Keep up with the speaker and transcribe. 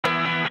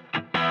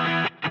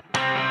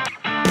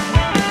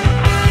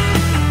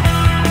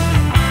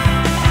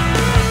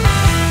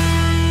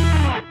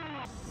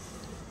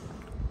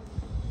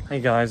Hey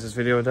guys, it's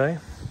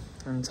VideoADay,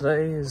 and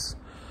today is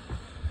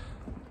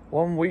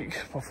 1 week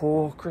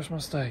before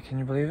Christmas Day. Can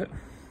you believe it?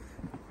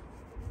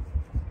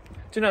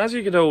 Do you know, as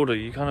you get older,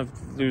 you kind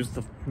of lose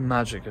the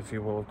magic, if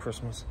you will, of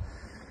Christmas.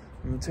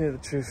 And to tell you the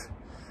truth,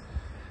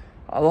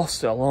 I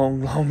lost it a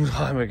long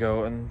time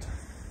ago, and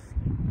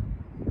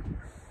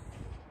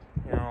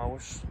you know, I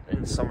wish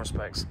in some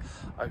respects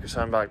I could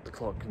turn back the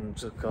clock and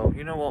just go,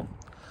 you know what?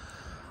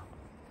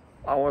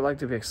 I would like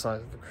to be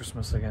excited for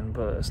Christmas again,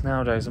 but it's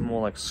nowadays I'm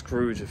more like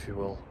Scrooge, if you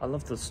will. I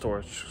love the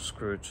story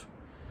Scrooge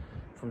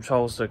from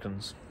Charles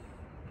Dickens.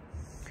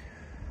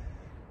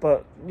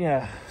 But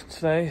yeah,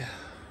 today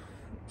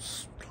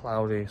it's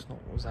cloudy. It's not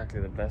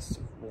exactly the best,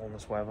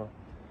 warmest weather.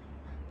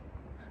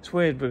 It's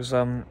weird because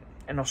in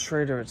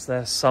Australia it's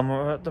their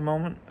summer at the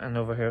moment, and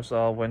over here it's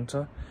our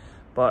winter.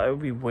 But it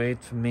would be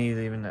weird for me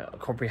to even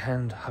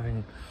comprehend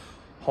having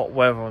hot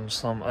weather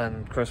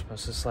and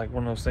Christmas. It's like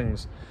one of those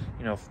things,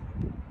 you know,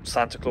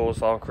 Santa Claus,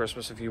 Father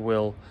Christmas, if you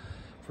will,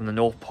 from the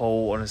North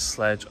Pole on his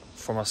sledge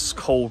from a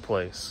cold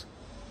place,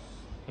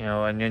 you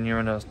know, and then you're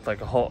in a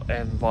hot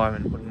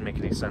environment. Wouldn't make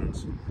any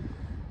sense.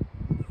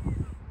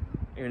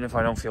 Even if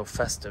I don't feel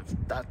festive,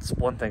 that's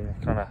one thing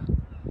that kind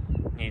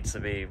of needs to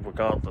be,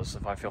 regardless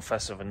if I feel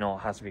festive or not,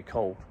 it has to be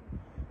cold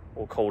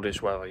or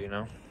coldish weather, you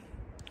know.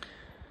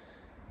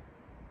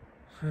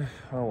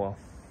 Oh well.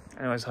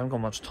 Anyways, I haven't got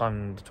much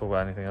time to talk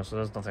about anything else, so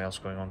there's nothing else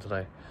going on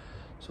today.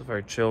 So it's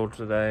very chilled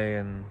today,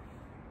 and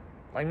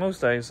like most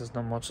days, there's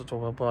not much to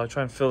talk about, but I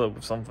try and fill it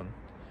with something.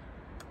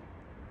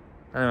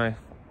 Anyway,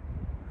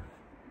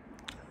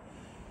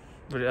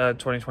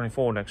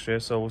 2024 next year,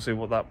 so we'll see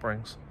what that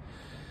brings.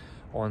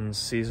 On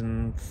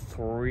season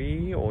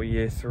 3, or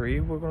year 3,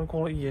 we're going to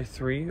call it year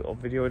 3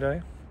 of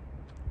VideoADay.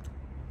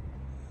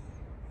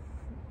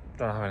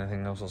 Don't have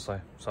anything else to say,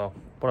 so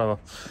whatever.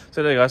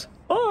 See you later, guys.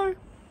 Bye!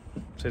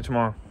 See you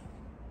tomorrow.